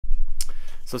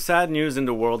So sad news in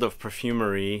the world of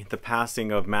perfumery, the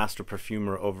passing of master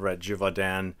perfumer over at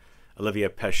Givaudan, Olivier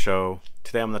Pesceaux.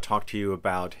 Today I'm going to talk to you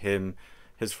about him,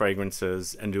 his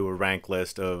fragrances, and do a rank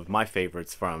list of my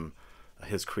favorites from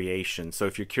his creation. So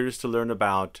if you're curious to learn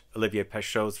about Olivier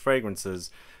Pesceaux's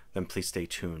fragrances, then please stay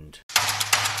tuned.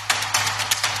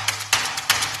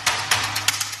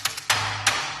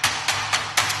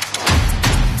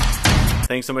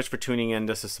 Thanks so much for tuning in.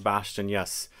 This is Sebastian.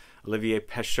 Yes, Olivier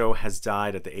Pesceaux has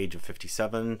died at the age of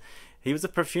 57. He was a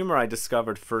perfumer I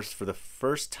discovered for the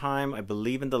first time, I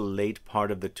believe, in the late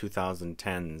part of the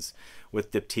 2010s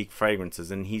with Diptyque fragrances.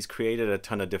 And he's created a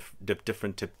ton of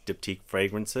different Diptyque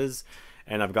fragrances.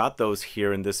 And I've got those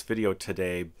here in this video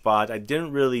today. But I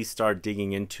didn't really start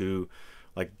digging into,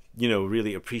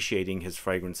 really appreciating his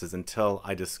fragrances until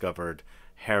I discovered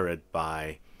Herod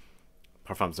by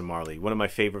Parfums de Marly, one of my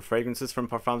favorite fragrances from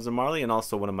Parfums de Marly, and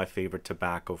also one of my favorite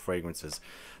tobacco fragrances.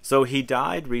 So he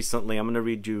died recently. I'm going to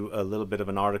read you a little bit of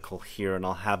an article here, and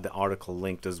I'll have the article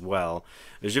linked as well.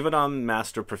 Givaudan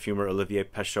master perfumer Olivier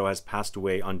Pesceaux has passed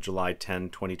away on July 10,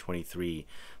 2023.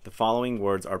 The following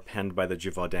words are penned by the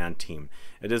Givaudan team.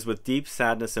 It is with deep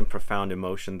sadness and profound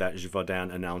emotion that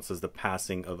Givaudan announces the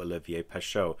passing of Olivier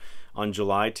Pesceaux on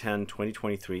July 10,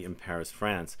 2023 in Paris,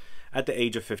 France, at the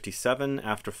age of 57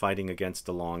 after fighting against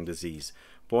the lung disease.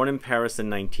 Born in Paris in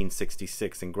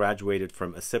 1966 and graduated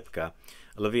from ISIPCA,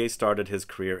 Olivier started his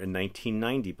career in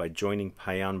 1990 by joining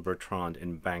Payan Bertrand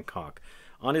in Bangkok.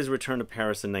 On his return to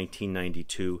Paris in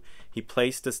 1992, he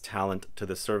placed his talent to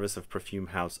the service of perfume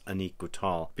house Annick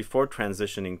Goutal before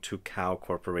transitioning to Kao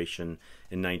Corporation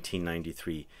in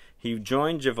 1993. He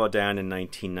joined Givaudan in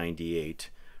 1998,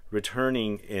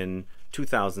 returning in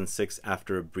 2006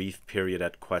 after a brief period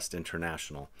at Quest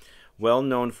International. Well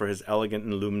known for his elegant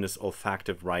and luminous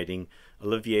olfactive writing,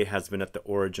 Olivier has been at the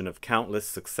origin of countless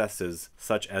successes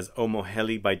such as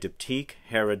Omoheli by Diptyque,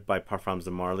 Herod by Parfums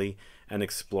de Marly, and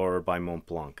Explorer by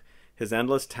Montblanc. His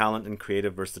endless talent and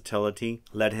creative versatility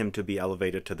led him to be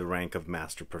elevated to the rank of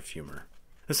master perfumer.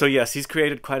 So yes, he's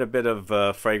created quite a bit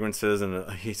of fragrances, and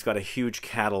he's got a huge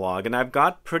catalog, and I've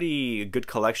got pretty good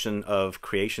collection of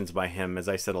creations by him. As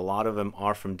I said, a lot of them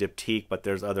are from Diptyque, but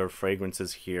there's other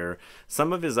fragrances here.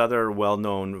 Some of his other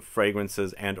well-known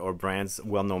fragrances and or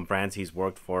well-known brands he's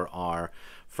worked for are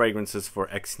fragrances for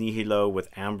Ex Nihilo with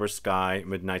Amber Sky,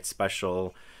 Midnight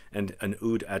Special, and an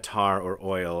Oud Attar or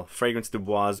oil. Fragrance de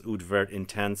Bois Oud Vert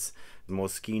Intense,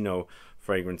 Moschino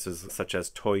fragrances such as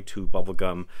Toy 2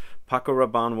 Bubblegum, Paco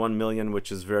Rabanne 1 Million,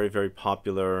 which is very, very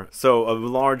popular. So a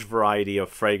large variety of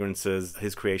fragrances.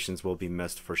 His creations will be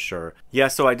missed for sure. Yeah,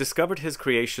 so I discovered his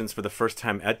creations for the first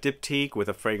time at Diptyque with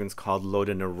a fragrance called L'Eau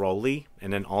de Neroli,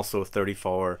 and then also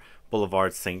 34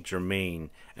 Boulevard Saint Germain.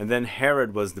 And then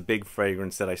Herod was the big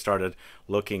fragrance that I started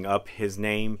looking up his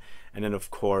name, and then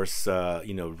of course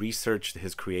researched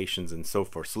his creations and so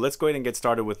forth. So let's go ahead and get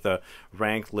started with the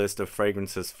ranked list of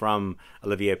fragrances from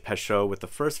Olivier Pesceaux, with the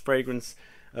first fragrance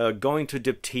going to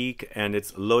Diptyque, and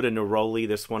it's L'Eau de Neroli.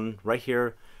 This one right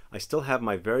here, I still have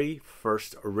my very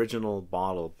first original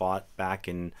bottle bought back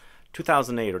in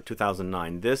 2008 or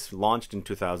 2009. This launched in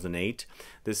 2008.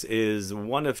 This is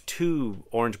one of two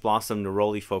Orange Blossom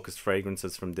Neroli focused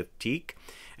fragrances from Diptyque.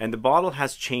 And the bottle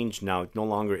has changed now. It no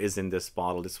longer is in this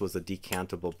bottle. This was a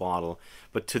decantable bottle.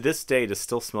 But to this day, this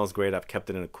still smells great. I've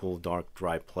kept it in a cool, dark,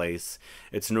 dry place.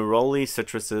 It's Neroli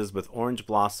citruses with Orange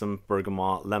Blossom,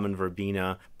 Bergamot, Lemon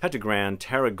Verbena, Petitgrain,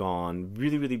 Tarragon.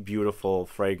 Really, really beautiful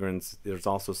fragrance. There's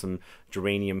also some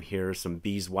Geranium here, some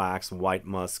Beeswax, White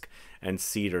Musk, and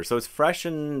Cedar. So it's fresh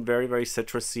and very, very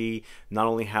citrusy. Not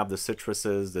only have the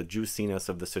citruses, the juiciness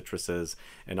of the citruses,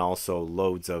 and also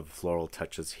loads of floral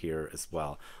touches here as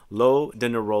well. L'Eau de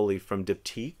Neroli from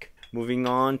Diptyque. Moving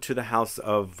on to the house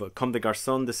of Comme des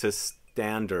Garçons. This is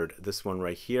Standard, this one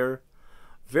right here.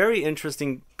 Very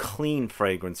interesting, clean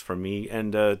fragrance for me,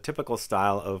 and a typical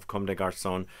style of Comme des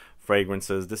Garçons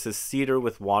fragrances. This is Cedar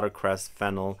with Watercress,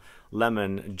 Fennel,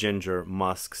 Lemon, Ginger,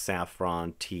 Musk,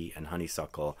 Saffron, Tea, and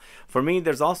Honeysuckle. For me,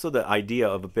 there's also the idea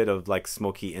of a bit of like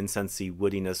smoky, incensey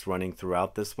woodiness running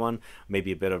throughout this one.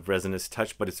 Maybe a bit of resinous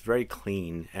touch, but it's very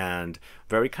clean and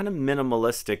very kind of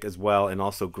minimalistic as well, and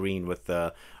also green with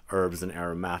the herbs and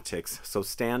aromatics. So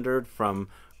Standard from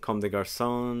Comme des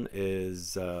Garçons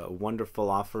is a wonderful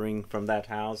offering from that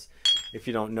house. If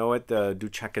you don't know it, do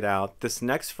check it out. This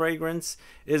next fragrance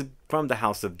is from the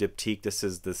house of Diptyque. This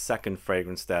is the second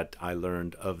fragrance that I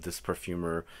learned of this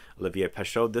perfumer, Olivier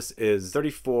Pesceaux. This is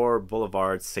 34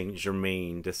 Boulevard Saint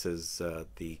Germain. This is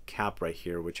the cap right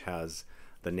here, which has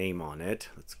the name on it.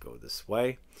 Let's go this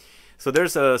way. So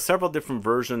there's several different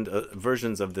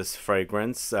versions of this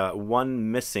fragrance.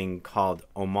 One missing called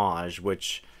Homage,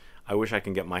 which I wish I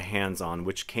can get my hands on,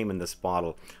 which came in this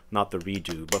bottle, not the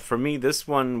redo. But for me, this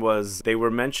one was, they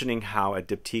were mentioning how at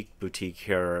Diptyque Boutique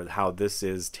here, how this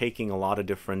is taking a lot of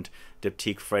different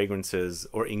Diptyque fragrances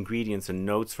or ingredients and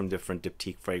notes from different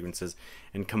Diptyque fragrances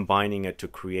and combining it to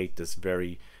create this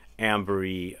very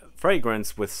ambery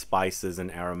fragrance with spices and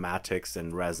aromatics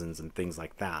and resins and things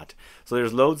like that. So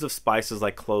there's loads of spices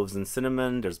like cloves and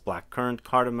cinnamon, there's black currant,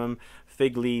 cardamom,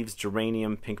 fig leaves,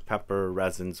 geranium, pink pepper,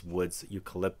 resins, woods,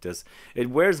 eucalyptus.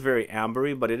 It wears very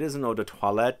ambery, but it is an eau de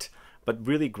toilette, but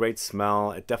really great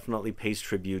smell. It definitely pays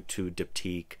tribute to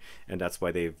Diptyque, and that's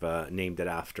why they've named it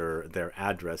after their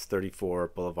address,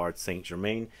 34 Boulevard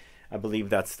Saint-Germain. I believe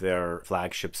that's their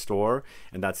flagship store,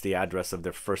 and that's the address of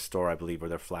their first store, I believe, or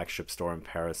their flagship store in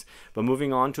Paris. But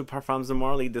moving on to Parfums de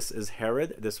Marly, this is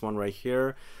Herod, this one right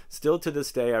here. Still to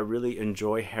this day, I really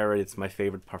enjoy Herod. It's my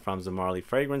favorite Parfums de Marly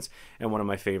fragrance and one of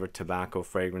my favorite tobacco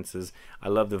fragrances. I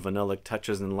love the vanillic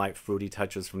touches and light fruity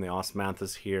touches from the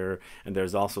Osmanthus here, and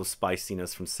there's also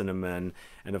spiciness from cinnamon,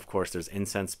 and of course there's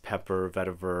incense, pepper,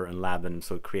 vetiver, and lavender,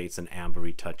 so it creates an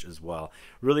ambery touch as well.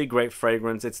 Really great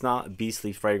fragrance. It's not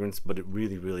beastly fragrance, but it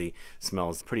really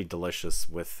smells pretty delicious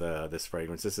with this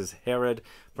fragrance. This is Herod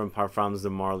from Parfums de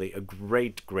Marly, a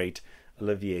great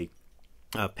Olivier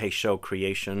Pescheux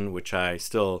creation, which I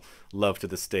still love to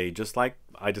this day, just like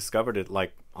I discovered it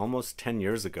like almost 10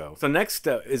 years ago. So next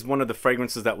is one of the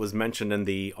fragrances that was mentioned in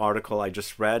the article I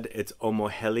just read. It's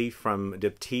Omoheli from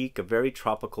Diptyque, a very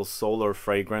tropical solar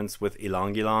fragrance with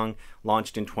Ylang-Ylang,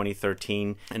 launched in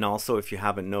 2013. And also, if you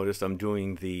haven't noticed, I'm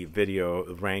doing the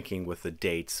video ranking with the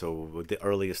dates. So the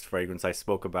earliest fragrance I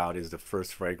spoke about is the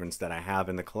first fragrance that I have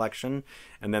in the collection,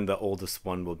 and then the oldest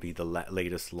one will be the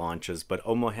latest launches. But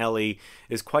Omoheli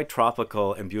is quite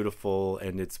tropical and beautiful,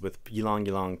 and it's with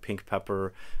Ylang-Ylang, pink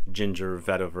pepper, ginger,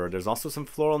 vetiver. There's also some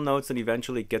floral notes, and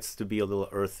eventually it gets to be a little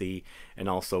earthy and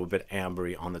also a bit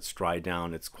ambery on its dry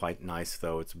down. It's quite nice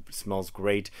though. It smells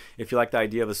great. If you like the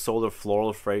idea of a solar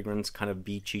floral fragrance, kind of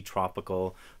beachy,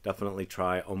 tropical, definitely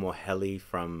try Omoheli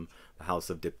from the house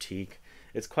of Diptyque.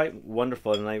 It's quite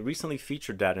wonderful, and I recently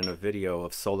featured that in a video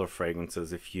of solar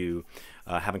fragrances. If you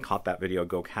haven't caught that video,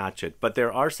 go catch it. But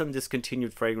there are some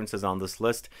discontinued fragrances on this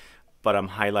list, but I'm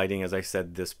highlighting, as I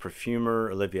said, this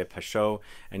perfumer, Olivier Pescheux,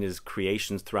 and his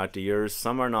creations throughout the years.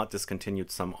 Some are not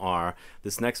discontinued, some are.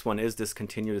 This next one is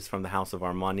discontinued. It's from the house of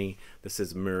Armani. This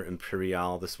is Mur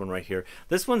Imperial, this one right here.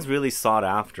 This one's really sought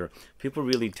after. People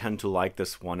really tend to like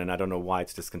this one, and I don't know why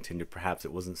it's discontinued. Perhaps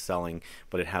it wasn't selling,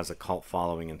 but it has a cult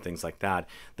following and things like that.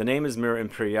 The name is Mur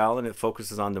Imperial, and it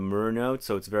focuses on the myrrh note,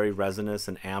 so it's very resinous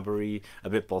and ambery, a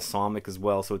bit balsamic as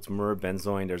well. So it's myrrh,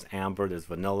 benzoin, there's amber, there's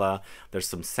vanilla, there's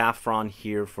some saffron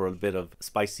here for a bit of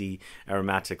spicy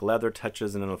aromatic leather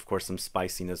touches, and then of course some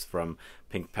spiciness from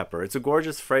pink pepper. It's a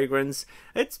gorgeous fragrance.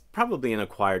 It's probably an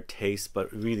acquired taste, but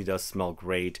it really does smell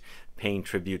great, paying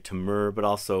tribute to myrrh, but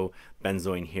also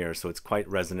benzoin here, so it's quite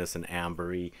resinous and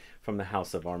ambery from the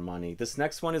house of Armani. This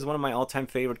next one is one of my all-time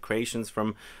favorite creations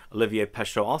from Olivier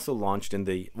Pescheux, also launched in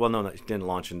the, well, no, it didn't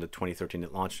launch in 2013,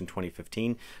 it launched in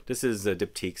 2015. This is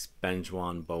Diptyque's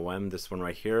Benjoin Bohème, this one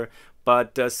right here.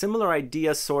 But similar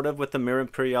idea, sort of, with the Mur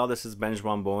Imperial. This is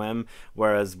Benjoin Bohème,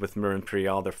 whereas with Mur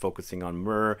Imperial, they're focusing on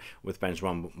myrrh. With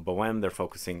Benjoin Bohème, they're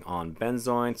focusing on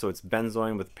benzoin. So it's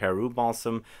benzoin with Peru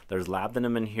balsam. There's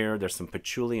lavender in here. There's some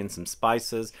patchouli and some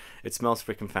spices. It smells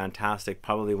freaking fantastic.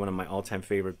 Probably one of my all-time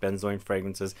favorite benzoin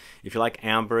fragrances. If you like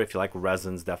amber, if you like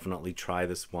resins, definitely try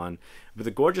this one. With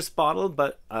a gorgeous bottle,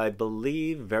 but I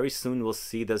believe very soon we'll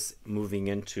see this moving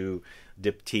into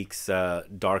Diptyque's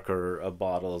darker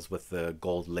bottles with the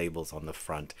gold labels on the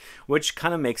front, which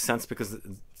kind of makes sense because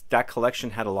that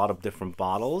collection had a lot of different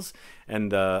bottles,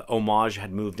 and Homage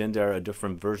had moved in there, a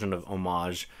different version of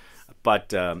Homage.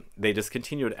 But they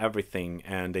discontinued everything,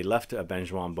 and they left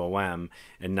Benjoin Bohème,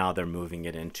 and now they're moving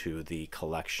it into the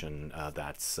collection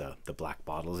that's the black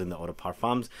bottles in the Eau de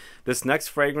Parfums. This next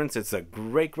fragrance, it's a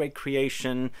great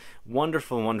creation,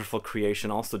 wonderful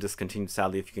creation, also discontinued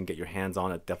sadly. If you can get your hands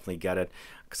on it, definitely get it,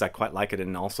 because I quite like it.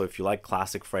 And also, if you like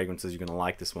classic fragrances, you're going to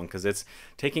like this one, because it's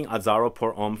taking Azzaro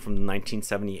Pour Homme from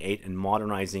 1978 and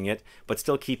modernizing it, but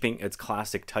still keeping its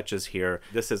classic touches here.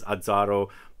 This is Azzaro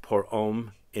Pour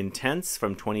Homme Intense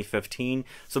from 2015.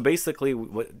 So basically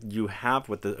what you have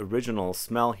with the original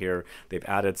smell here, they've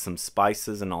added some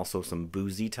spices and also some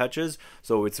boozy touches.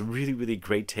 So it's a really, really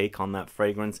great take on that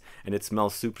fragrance, and it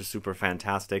smells super, super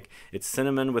fantastic. It's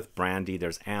cinnamon with brandy,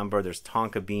 there's amber, there's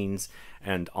tonka beans,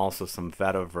 and also some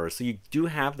vetiver. So you do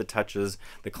have the touches,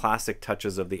 the classic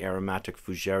touches of the aromatic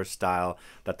fougere style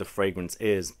that the fragrance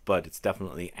is, but it's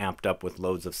definitely amped up with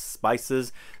loads of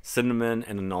spices, cinnamon,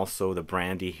 and then also the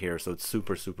brandy here. So it's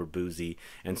super, super boozy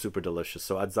and super delicious.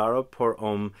 So Azzaro Pour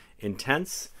Homme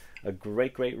Intense, a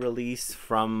great, great release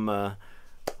from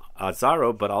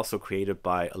Azzaro, but also created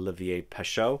by Olivier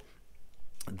Pesceaux.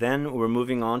 Then we're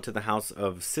moving on to the house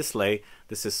of Sisley.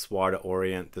 This is Soir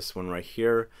d'Orient, this one right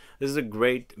here. This is a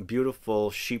great,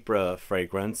 beautiful Chypre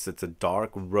fragrance. It's a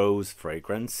dark rose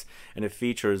fragrance, and it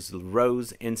features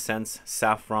rose, incense,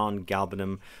 saffron,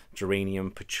 galbanum,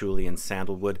 geranium, patchouli, and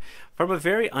sandalwood from a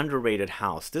very underrated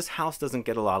house. This house doesn't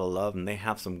get a lot of love, and they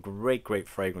have some great, great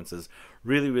fragrances.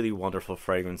 Really, really wonderful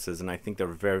fragrances, and I think they're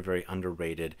very, very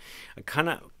underrated. I kind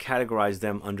of categorize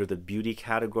them under the beauty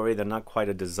category. They're not quite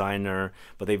a designer,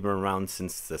 but they've been around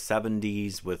since the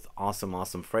 70s with awesome,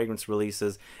 awesome fragrance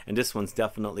releases. And this one's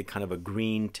definitely kind of a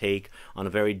green take on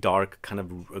a very dark, kind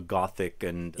of gothic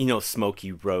and, you know,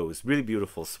 smoky rose. Really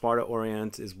beautiful. Soir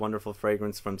d'Orient is wonderful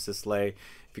fragrance from Sisley.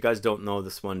 If you guys don't know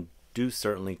this one, do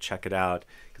certainly check it out,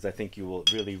 because I think you will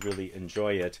really, really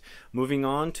enjoy it. Moving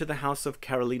on to the house of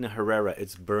Carolina Herrera,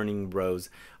 it's Burning Rose.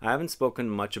 I haven't spoken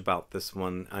much about this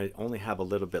one. I only have a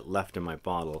little bit left in my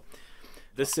bottle.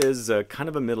 This is kind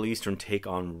of a Middle Eastern take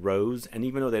on rose, and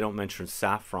even though they don't mention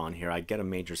saffron here, I get a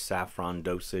major saffron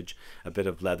dosage, a bit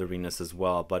of leatheriness as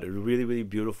well, but a really, really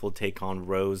beautiful take on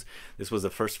rose. This was the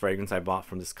first fragrance I bought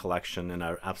from this collection, and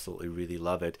I absolutely really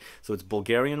love it. So it's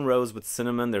Bulgarian rose with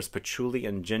cinnamon, there's patchouli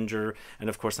and ginger, and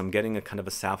of course I'm getting a kind of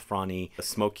a saffrony,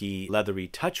 smoky, leathery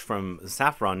touch from the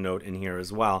saffron note in here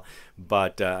as well,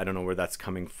 but I don't know where that's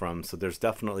coming from. So there's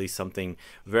definitely something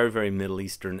very, very Middle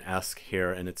Eastern-esque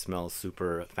here, and it smells super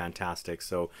fantastic.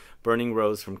 So Burning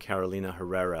Rose from Carolina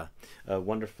Herrera, a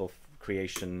wonderful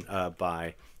creation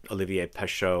by Olivier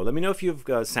Pesceaux. Let me know if you've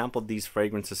sampled these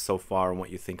fragrances so far and what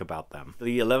you think about them.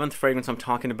 The 11th fragrance I'm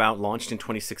talking about, launched in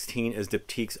 2016, is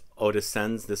Diptyque's Eau de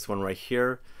Scènes, this one right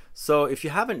here. So if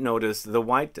you haven't noticed, the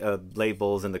white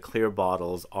labels and the clear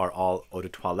bottles are all eau de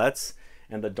toilettes,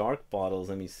 and the dark bottles,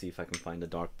 let me see if I can find a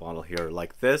dark bottle here,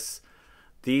 like this.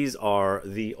 These are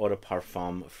the Eau de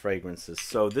Parfum fragrances.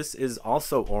 So this is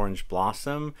also Orange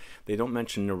Blossom. They don't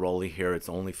mention Neroli here. It's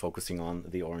only focusing on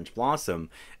the Orange Blossom.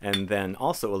 And then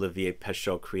also Olivier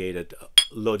Pesceaux created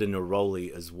L'Eau de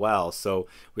Neroli as well. So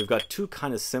we've got two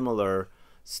kind of similar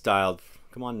styled,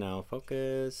 come on now,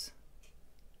 focus.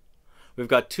 We've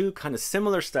got two kind of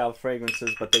similar style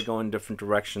fragrances, but they go in different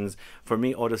directions. For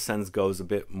me, Eau de Scènes goes a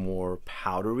bit more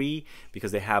powdery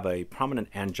because they have a prominent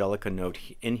angelica note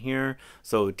in here.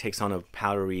 So it takes on a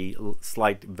powdery,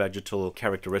 slight vegetal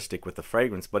characteristic with the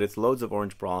fragrance, but it's loads of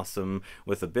orange blossom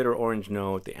with a bitter orange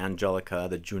note, the angelica,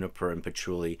 the juniper, and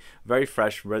patchouli. Very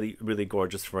fresh, really, really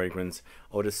gorgeous fragrance.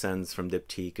 Eau de Scènes from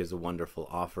Diptyque is a wonderful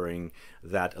offering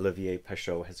that Olivier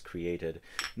Pesceaux has created.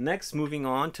 Next, moving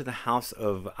on to the house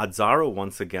of Azzaro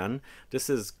once again. This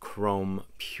is Chrome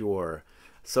Pure.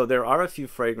 So there are a few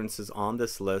fragrances on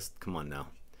this list. Come on now.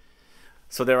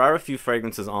 So there are a few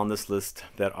fragrances on this list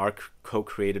that are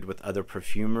co-created with other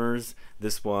perfumers.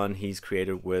 This one he's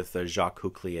created with Jacques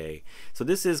Huclier. So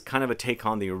this is kind of a take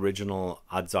on the original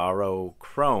Azzaro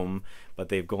Chrome, but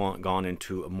they've gone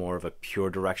into a more of a pure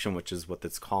direction, which is what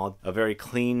it's called. A very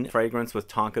clean fragrance with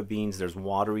tonka beans. There's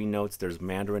watery notes. There's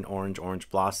mandarin orange, orange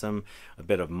blossom, a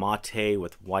bit of mate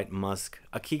with white musk,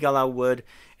 akigala wood,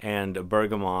 and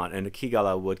bergamot. And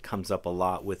akigala wood comes up a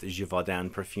lot with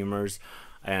Givaudan perfumers.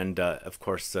 And of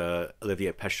course,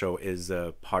 Olivier Pesceaux is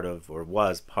part of, or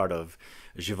was part of,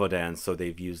 Givaudan, so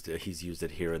he's used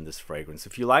it here in this fragrance.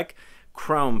 If you like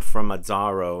Chrome from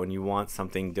Azzaro and you want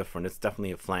something different, it's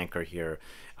definitely a flanker here.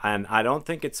 And I don't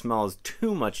think it smells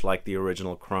too much like the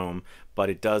original Chrome, but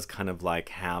it does kind of like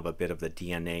have a bit of the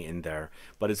DNA in there.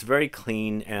 But it's very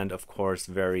clean, and of course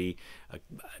very,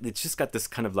 it's just got this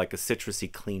kind of like a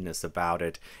citrusy cleanness about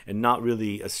it, and not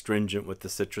really astringent with the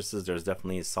citruses. There's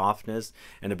definitely a softness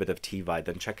and a bit of tea vibe.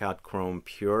 Then check out Chrome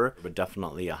Pure, but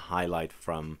definitely a highlight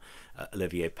from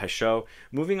Olivier Pesceaux.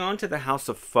 Moving on to the house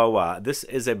of Foa. This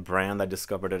is a brand I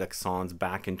discovered at Exxon's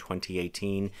back in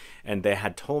 2018, and they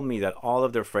had told me that all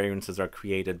of their fragrances are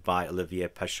created by Olivier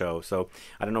Pesceaux. So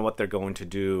I don't know what they're going to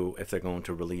do, if they're going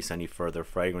to release any further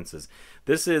fragrances.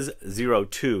 This is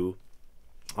 02.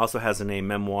 Also has the name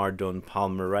Memoire d'un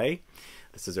Palmeret.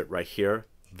 This is it right here.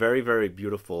 Very, very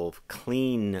beautiful,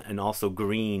 clean, and also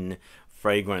green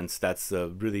fragrance that's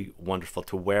really wonderful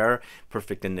to wear,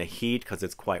 perfect in the heat because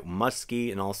it's quite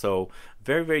musky, and also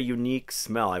very, very unique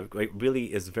smell. It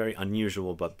really is very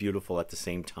unusual but beautiful at the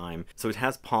same time. So it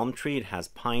has palm tree, it has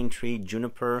pine tree,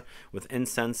 juniper with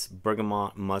incense,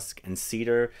 bergamot, musk, and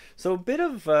cedar. So a bit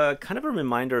of kind of a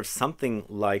reminder of something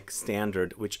like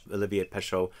Standard, which Olivier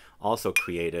Pechot also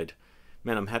created.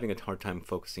 Man, I'm having a hard time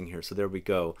focusing here. So there we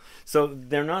go. So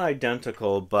they're not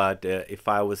identical, but if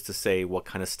I was to say what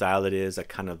kind of style it is,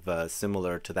 kind of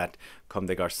similar to that Comme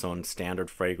des Garçons Standard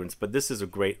fragrance. But this is a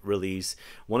great release,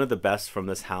 one of the best from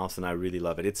this house, and I really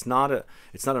love it. It's not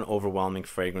an overwhelming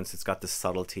fragrance. It's got the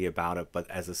subtlety about it, but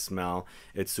as a smell,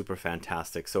 it's super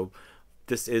fantastic. So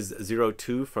this is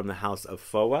 02 from the house of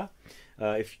FOA.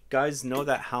 If you guys know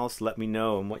that house, let me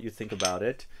know and what you think about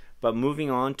it. But moving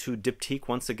on to Diptyque,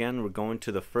 once again, we're going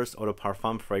to the first Eau de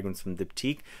Parfum fragrance from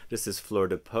Diptyque. This is Fleur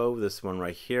de Peau, this one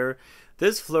right here.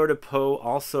 This Fleur de Peau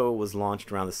also was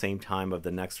launched around the same time of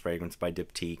the next fragrance by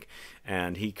Diptyque.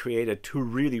 And he created two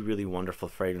really, really wonderful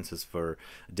fragrances for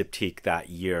Diptyque that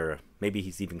year. Maybe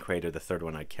he's even created the third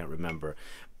one, I can't remember.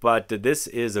 But this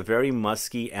is a very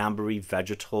musky, ambery,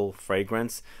 vegetal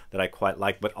fragrance that I quite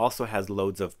like, but also has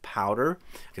loads of powder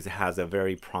because it has a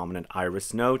very prominent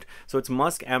iris note. So it's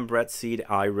musk, ambrette seed,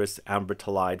 iris,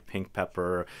 ambrotalide, pink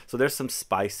pepper. So there's some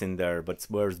spice in there, but it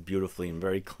smells beautifully and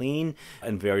very clean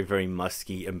and very, very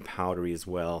musky and powdery as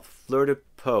well. Fleur de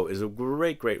Peau is a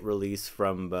great, great release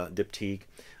from Diptyque.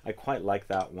 I quite like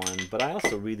that one, but I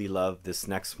also really love this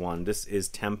next one. This is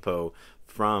Tempo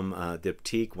from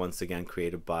Diptyque, once again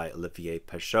created by Olivier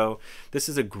Pechot. This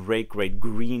is a great, great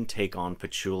green take on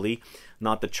patchouli.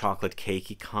 Not the chocolate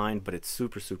cakey kind, but it's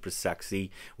super, super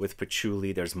sexy with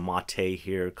patchouli. There's mate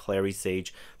here, clary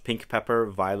sage, pink pepper,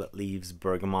 violet leaves,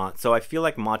 bergamot. So I feel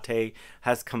like mate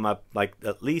has come up like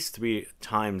at least 3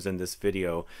 times in this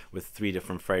video with 3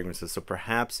 different fragrances. So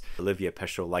perhaps Olivier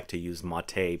Pechot liked to use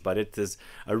mate, but it is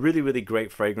a really, really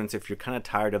great fragrance. If you're kind of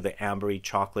tired of the ambery,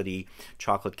 chocolatey,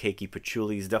 chocolate cakey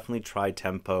patchoulis, definitely try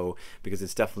Tempo because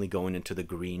it's definitely going into the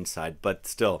green side, but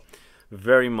still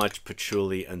very much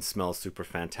patchouli and smells super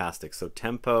fantastic. So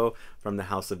Tempo from the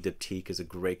house of Diptyque is a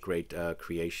great, great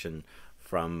creation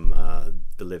from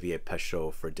Olivier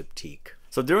Pechot for Diptyque.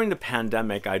 So during the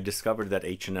pandemic, I discovered that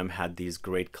H&M had these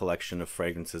great collection of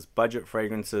fragrances, budget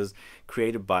fragrances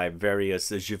created by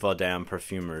various Givaudan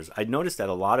perfumers. I noticed that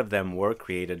a lot of them were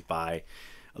created by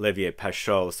Olivier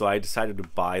Pechot, so I decided to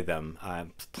buy them.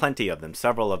 Plenty of them,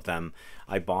 several of them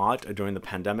I bought during the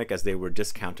pandemic as they were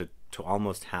discounted to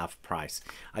almost half price.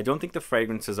 I don't think the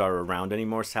fragrances are around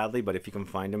anymore, sadly, but if you can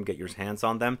find them, get your hands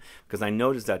on them, because I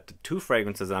noticed that the 2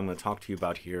 fragrances that I'm going to talk to you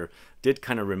about here did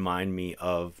kind of remind me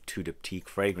of 2 Diptyque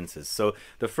fragrances. So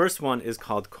the first one is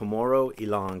called COMME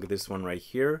Ylang, this one right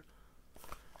here.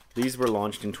 These were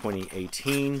launched in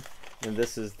 2018. And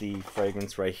this is the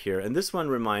fragrance right here. And this one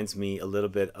reminds me a little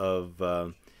bit of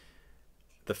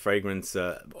the fragrance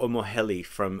Omoheli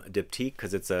from Diptyque,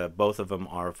 because it's both of them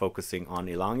are focusing on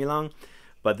Ylang-Ylang.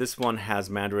 But this one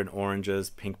has mandarin oranges,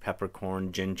 pink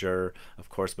peppercorn, ginger, of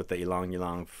course with the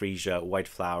Ylang-Ylang, freesia, white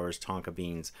flowers, tonka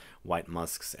beans, white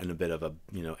musks, and a bit of a,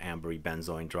 ambery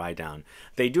benzoin dry down.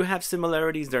 They do have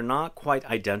similarities. They're not quite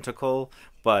identical,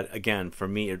 but again, for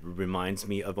me, it reminds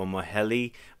me of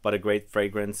Omoheli, but a great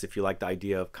fragrance if you like the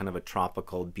idea of kind of a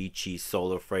tropical, beachy,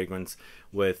 solar fragrance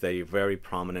with a very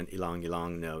prominent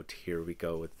Ylang-Ylang note. Here we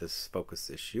go with this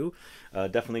focus issue.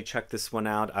 Definitely check this one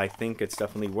out. I think it's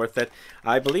definitely worth it.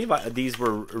 I believe these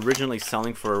were originally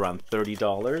selling for around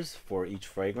 $30 for each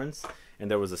fragrance, and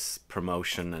there was a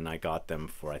promotion and I got them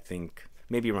for, I think,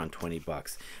 maybe around 20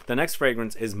 bucks. The next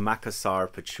fragrance is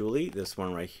Macassar Patchouli, this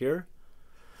one right here.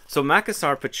 So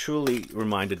Macassar Patchouli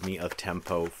reminded me of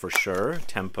Tempo for sure.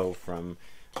 Tempo from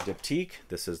Diptyque.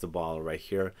 This is the bottle right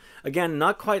here. Again,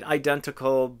 not quite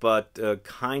identical, but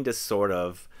kind of, sort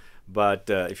of. But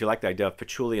if you like the idea of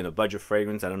patchouli and a budget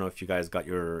fragrance, I don't know if you guys got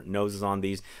your noses on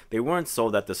these. They weren't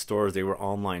sold at the stores. They were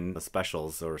online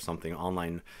specials or something,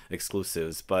 online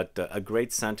exclusives. But a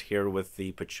great scent here with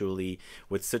the patchouli,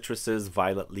 with citruses,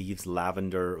 violet leaves,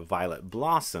 lavender, violet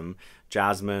blossom,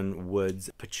 jasmine, woods,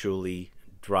 patchouli,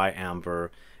 dry amber,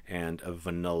 and a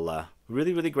vanilla.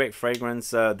 Really, really great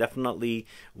fragrance. Definitely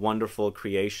wonderful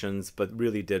creations, but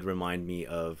really did remind me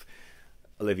of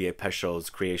Olivier Pesceaux's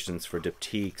creations for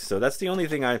Diptyque. So that's the only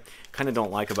thing I kind of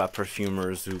don't like about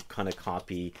perfumers who kind of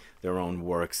copy their own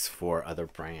works for other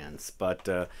brands. But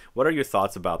what are your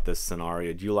thoughts about this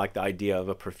scenario? Do you like the idea of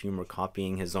a perfumer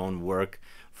copying his own work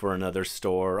for another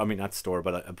store? I mean, not store,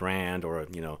 but a brand, or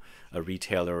you know, a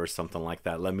retailer or something like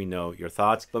that. Let me know your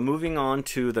thoughts. But moving on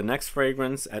to the next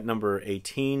fragrance at number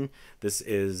 18. This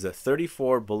is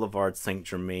 34 Boulevard Saint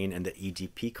Germain and the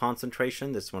EDP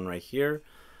concentration. This one right here.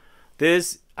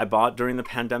 This I bought during the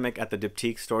pandemic at the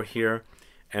Diptyque store here,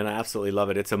 and I absolutely love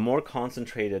it. It's a more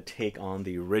concentrated take on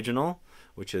the original,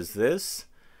 which is this,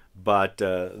 but the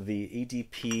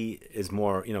EDP is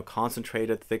more, you know,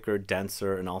 concentrated, thicker,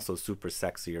 denser, and also super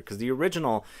sexier. Because the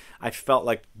original, I felt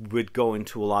like would go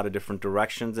into a lot of different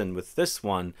directions, and with this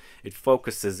one, it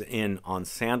focuses in on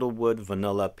sandalwood,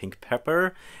 vanilla, pink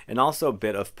pepper, and also a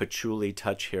bit of patchouli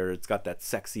touch here. It's got that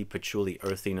sexy patchouli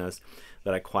earthiness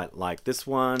that I quite like. This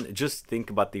one, just think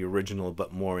about the original,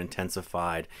 but more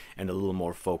intensified and a little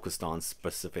more focused on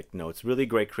specific notes. Really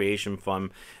great creation from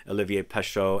Olivier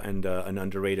Pesceaux, and an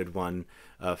underrated one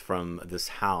from this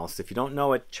house. If you don't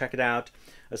know it, check it out,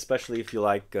 especially if you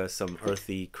like some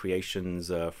earthy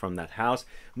creations from that house.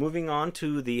 Moving on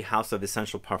to the house of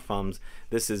essential parfums.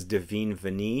 This is Divine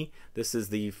Vanille. This is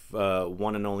the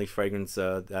one and only fragrance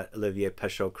that Olivier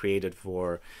Pesceaux created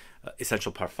for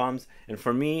essential parfums, and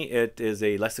for me it is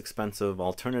a less expensive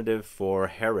alternative for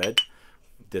Herod.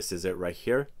 This is it right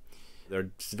here.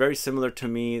 They're very similar to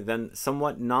me, then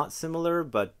somewhat not similar,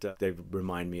 but they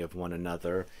remind me of one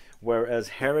another. Whereas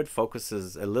Herod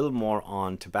focuses a little more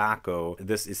on tobacco,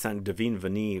 this Divine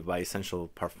Vanille by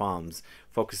Essential Parfums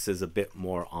focuses a bit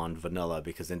more on vanilla,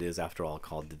 because it is, after all,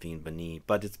 called Divine Vanille.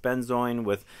 But it's benzoin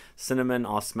with cinnamon,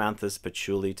 osmanthus,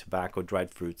 patchouli, tobacco,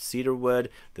 dried fruit, cedarwood.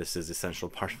 This is Essential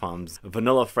Parfums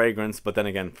vanilla fragrance, but then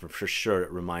again, for sure,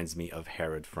 it reminds me of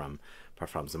Herod from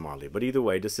Parfums de Marly. But either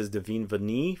way, this is Divine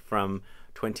Vanille from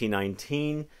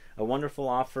 2019. A wonderful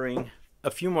offering. A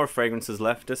few more fragrances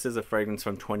left. This is a fragrance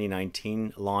from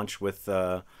 2019, launched with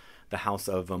the House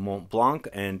of Mont Blanc,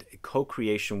 and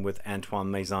co-creation with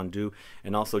Antoine Maisondieu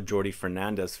and also Jordi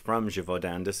Fernandez from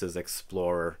Givaudan. This is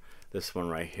Explorer, this one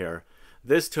right here.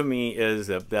 This to me is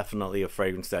definitely a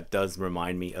fragrance that does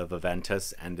remind me of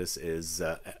Aventus, and this is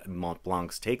Mont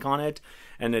Blanc's take on it.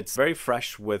 And it's very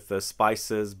fresh with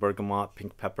spices, bergamot,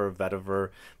 pink pepper,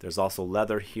 vetiver. There's also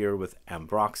leather here with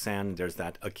ambroxan. There's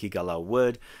that akigala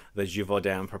wood, the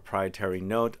Givaudan proprietary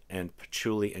note, and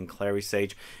patchouli and clary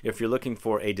sage. If you're looking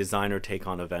for a designer take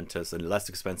on Aventus, a less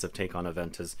expensive take on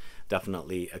Aventus,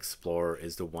 definitely Explorer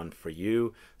is the one for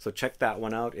you. So check that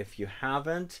one out if you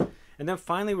haven't. And then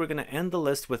finally, we're going to end the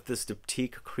list with this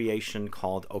Diptyque creation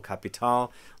called Eau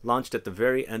Capitale, launched at the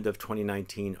very end of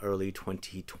 2019, early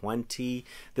 2020.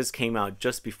 This came out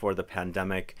just before the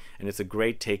pandemic, and it's a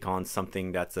great take on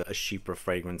something that's a chypre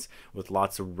fragrance with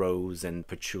lots of rose and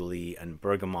patchouli and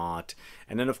bergamot.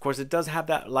 And then, of course, it does have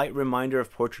that light reminder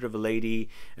of Portrait of a Lady,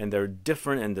 and they're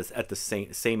different and at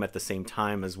the same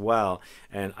time as well.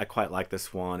 And I quite like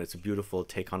this one. It's a beautiful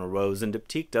take on a rose, and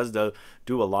Diptyque does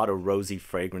do a lot of rosy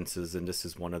fragrances, and this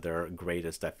is one of their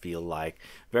greatest, I feel like.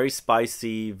 Very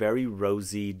spicy, very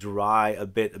rosy, dry, a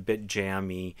bit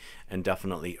jammy, and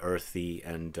definitely earthy,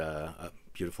 and a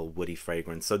beautiful woody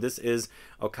fragrance. So this is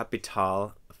Eau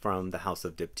Capitale from the House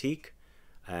of Diptyque,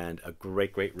 and a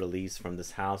great release from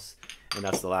this house. And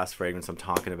that's the last fragrance I'm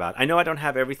talking about. I know I don't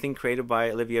have everything created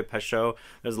by Olivier Pesceaux.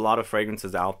 There's a lot of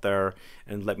fragrances out there,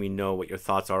 and let me know what your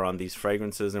thoughts are on these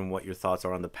fragrances and what your thoughts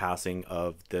are on the passing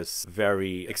of this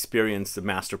very experienced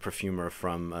master perfumer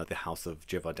from the House of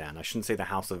Givaudan. I shouldn't say the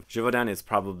House of Givaudan, it's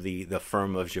probably the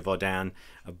firm of Givaudan,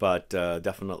 but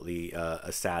definitely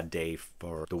a sad day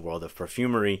for the world of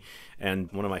perfumery,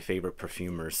 and one of my favorite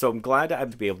perfumers. So I'm glad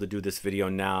to be able to do this video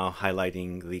now,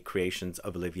 highlighting the creations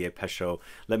of Olivier Pesceaux.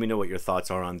 Let me know what your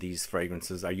thoughts are on these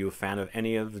fragrances. Are you a fan of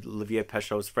any of Olivier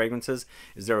Pesceaux's fragrances?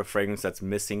 Is there a fragrance that's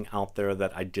missing out there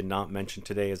that I did not mention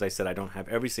today? As I said, I don't have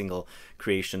every single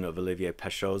creation of Olivier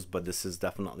Pesceaux's, but this is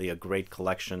definitely a great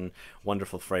collection,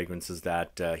 wonderful fragrances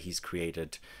that he's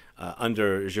created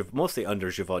mostly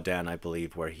under Givaudan, I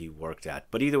believe, where he worked at.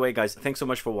 But either way, guys, thanks so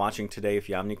much for watching today. If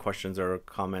you have any questions or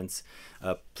comments,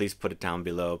 please put it down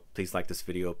below. Please like this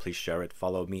video, please share it,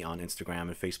 follow me on Instagram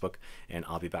and Facebook, and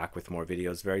I'll be back with more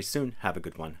videos very soon. Have a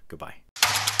good one. Goodbye.